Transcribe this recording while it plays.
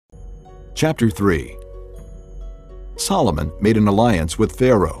Chapter 3. Solomon made an alliance with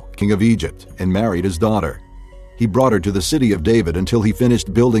Pharaoh, king of Egypt, and married his daughter. He brought her to the city of David until he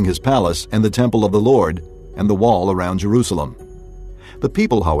finished building his palace and the temple of the Lord and the wall around Jerusalem. The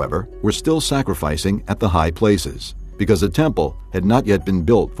people, however, were still sacrificing at the high places, because a temple had not yet been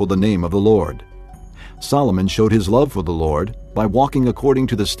built for the name of the Lord. Solomon showed his love for the Lord by walking according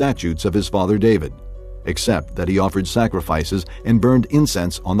to the statutes of his father David, except that he offered sacrifices and burned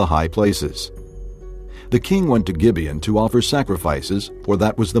incense on the high places. The king went to Gibeon to offer sacrifices, for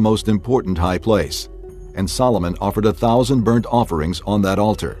that was the most important high place, and Solomon offered 1,000 burnt offerings on that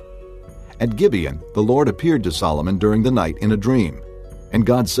altar. At Gibeon, the Lord appeared to Solomon during the night in a dream, and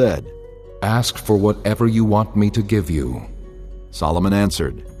God said, "Ask for whatever you want me to give you." Solomon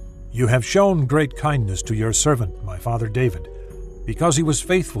answered, "You have shown great kindness to your servant, my father David, because he was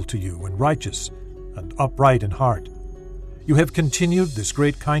faithful to you and righteous and upright in heart. You have continued this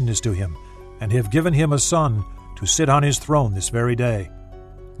great kindness to him, and have given him a son to sit on his throne this very day.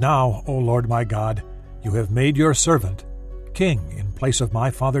 Now, O Lord my God, you have made your servant king in place of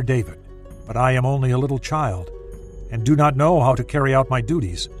my father David, but I am only a little child, and do not know how to carry out my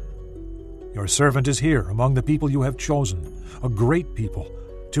duties. Your servant is here among the people you have chosen, a great people,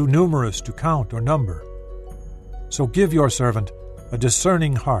 too numerous to count or number. So give your servant a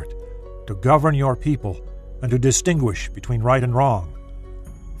discerning heart to govern your people and to distinguish between right and wrong.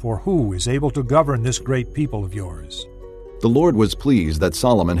 For who is able to govern this great people of yours?" The Lord was pleased that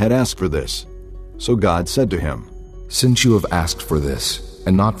Solomon had asked for this. So God said to him, "Since you have asked for this,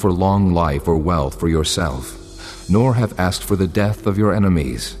 and not for long life or wealth for yourself, nor have asked for the death of your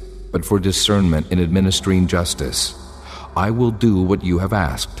enemies, but for discernment in administering justice, I will do what you have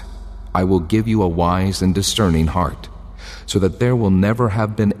asked. I will give you a wise and discerning heart, so that there will never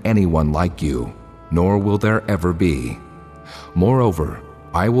have been anyone like you, nor will there ever be. Moreover,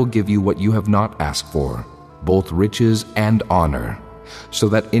 I will give you what you have not asked for, both riches and honor, so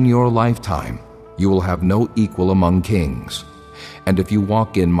that in your lifetime you will have no equal among kings. And if you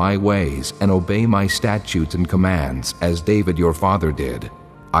walk in my ways and obey my statutes and commands, as David your father did,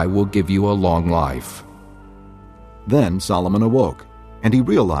 I will give you a long life." Then Solomon awoke, and he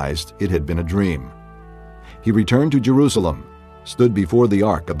realized it had been a dream. He returned to Jerusalem, stood before the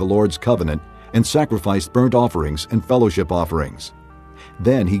ark of the Lord's covenant, and sacrificed burnt offerings and fellowship offerings.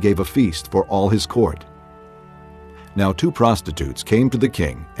 Then he gave a feast for all his court. Now 2 prostitutes came to the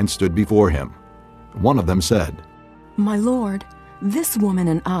king and stood before him. One of them said, "My lord, this woman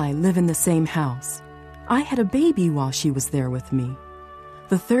and I live in the same house. I had a baby while she was there with me.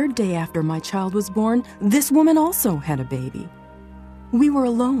 The 3rd day after my child was born, this woman also had a baby. We were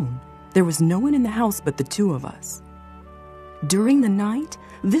alone. There was no one in the house but the 2 of us. During the night,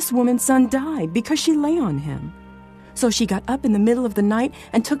 this woman's son died because she lay on him. So she got up in the middle of the night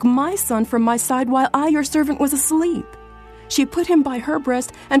and took my son from my side while I, your servant, was asleep. She put him by her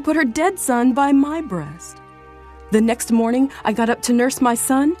breast and put her dead son by my breast. The next morning, I got up to nurse my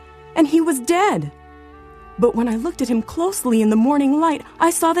son, and he was dead. But when I looked at him closely in the morning light, I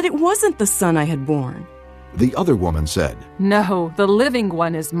saw that it wasn't the son I had born." The other woman said, "No, the living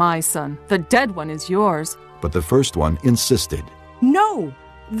one is my son. The dead one is yours." but the first one insisted. "No,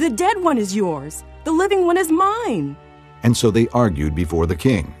 the dead one is yours. The living one is mine." And so they argued before the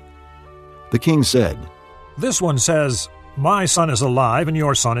king. The king said, "This one says, 'My son is alive and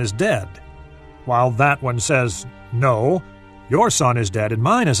your son is dead,' while that one says, 'No, your son is dead and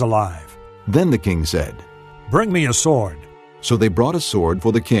mine is alive.'" Then the king said, "Bring me a sword." So they brought a sword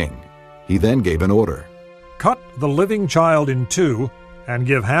for the king. He then gave an order. "Cut the living child in 2, and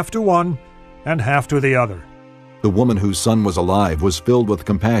give half to one and half to the other." The woman whose son was alive was filled with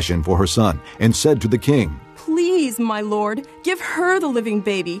compassion for her son, and said to the king, "Please, my lord, give her the living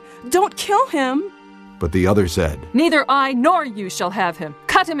baby. Don't kill him." But the other said, "Neither I nor you shall have him.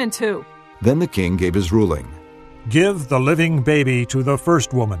 Cut him in 2. Then the king gave his ruling. "Give the living baby to the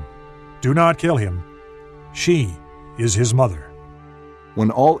first woman. Do not kill him. She is his mother." When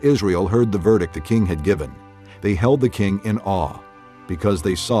all Israel heard the verdict the king had given, they held the king in awe, because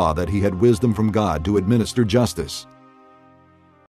they saw that he had wisdom from God to administer justice.